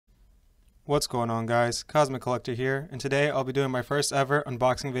What's going on, guys? Cosmic Collector here, and today I'll be doing my first ever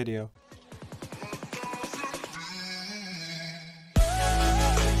unboxing video.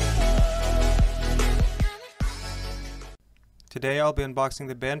 Today I'll be unboxing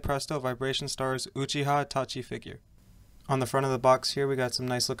the Banpresto Vibration Stars Uchiha Itachi figure. On the front of the box here we got some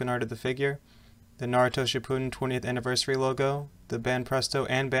nice looking art of the figure, the Naruto Shippuden 20th anniversary logo, the Banpresto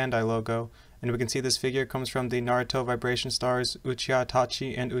and Bandai logo, and we can see this figure comes from the Naruto Vibration Stars Uchiha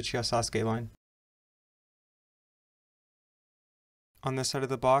Itachi and Uchiha Sasuke line. On this side of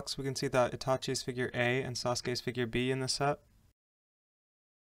the box we can see that Itachi's figure A and Sasuke's figure B in the set.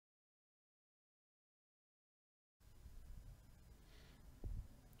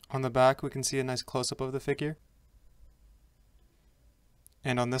 On the back we can see a nice close-up of the figure.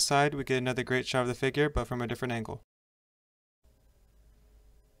 And on this side we get another great shot of the figure, but from a different angle.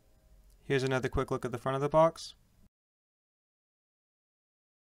 Here's another quick look at the front of the box.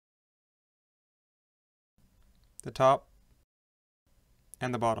 The top.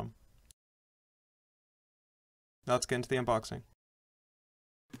 And the bottom. Now let's get into the unboxing.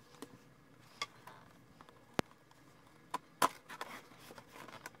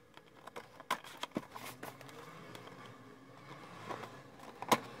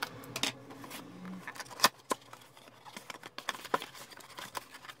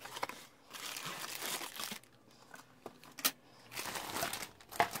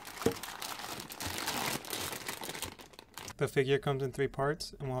 The figure comes in 3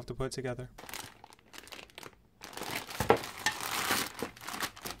 parts, and we'll have to put it together.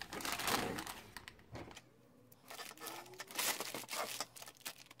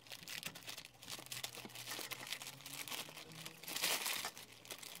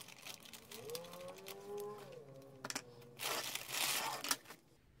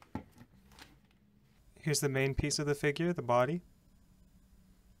 Here's the main piece of the figure, the body.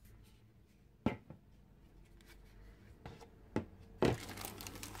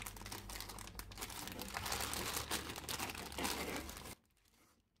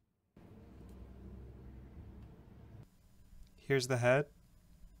 Here's the head.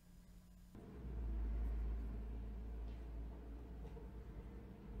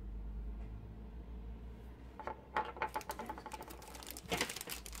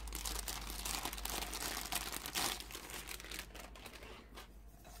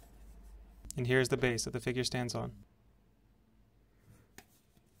 And here's the base that the figure stands on.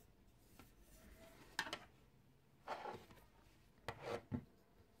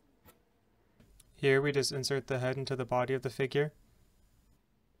 Here we just insert the head into the body of the figure.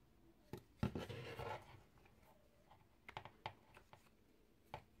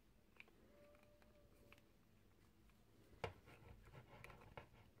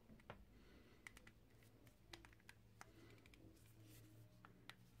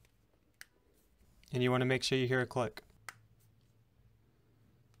 And you want to make sure you hear a click.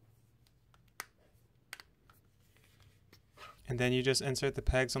 And then you just insert the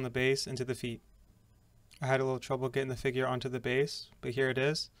pegs on the base into the feet. I had a little trouble getting the figure onto the base, but here it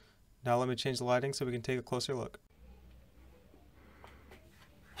is. Now let me change the lighting so we can take a closer look.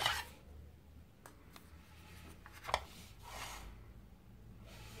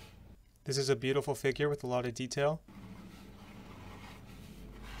 This is a beautiful figure with a lot of detail.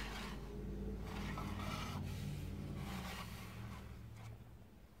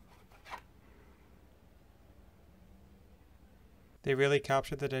 They really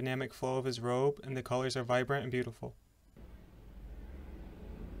capture the dynamic flow of his robe, and the colors are vibrant and beautiful.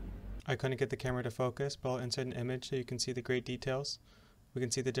 I couldn't get the camera to focus, but I'll insert an image so you can see the great details. We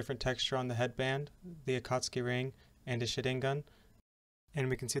can see the different texture on the headband, the Akatsuki ring, and his Sharingan, and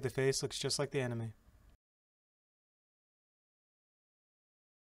we can see the face looks just like the anime.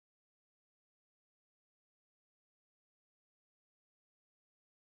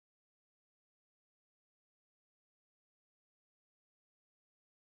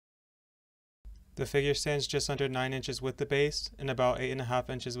 The figure stands just under 9 inches with the base and about 8.5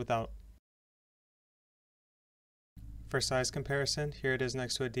 inches without. For size comparison, here it is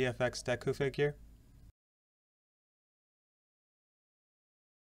next to a DFX Deku figure.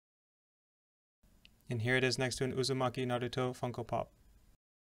 And here it is next to an Uzumaki Naruto Funko Pop.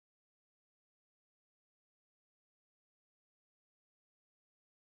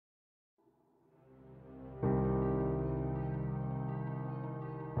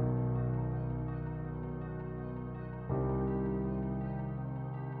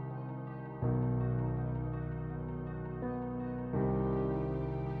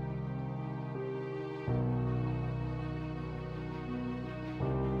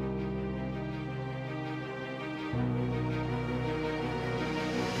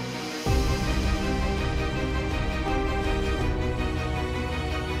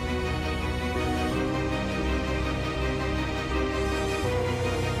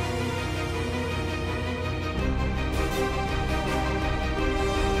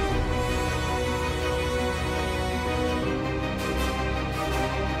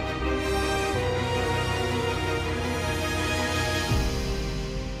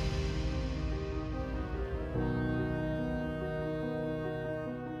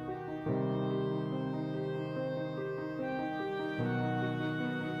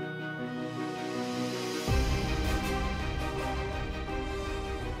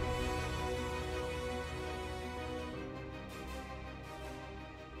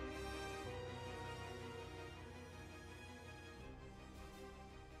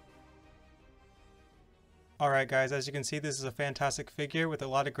 Alright guys, as you can see, this is a fantastic figure with a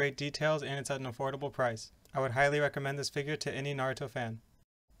lot of great details and it's at an affordable price. I would highly recommend this figure to any Naruto fan.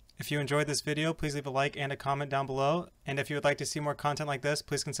 If you enjoyed this video, please leave a like and a comment down below, and if you would like to see more content like this,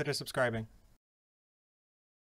 please consider subscribing.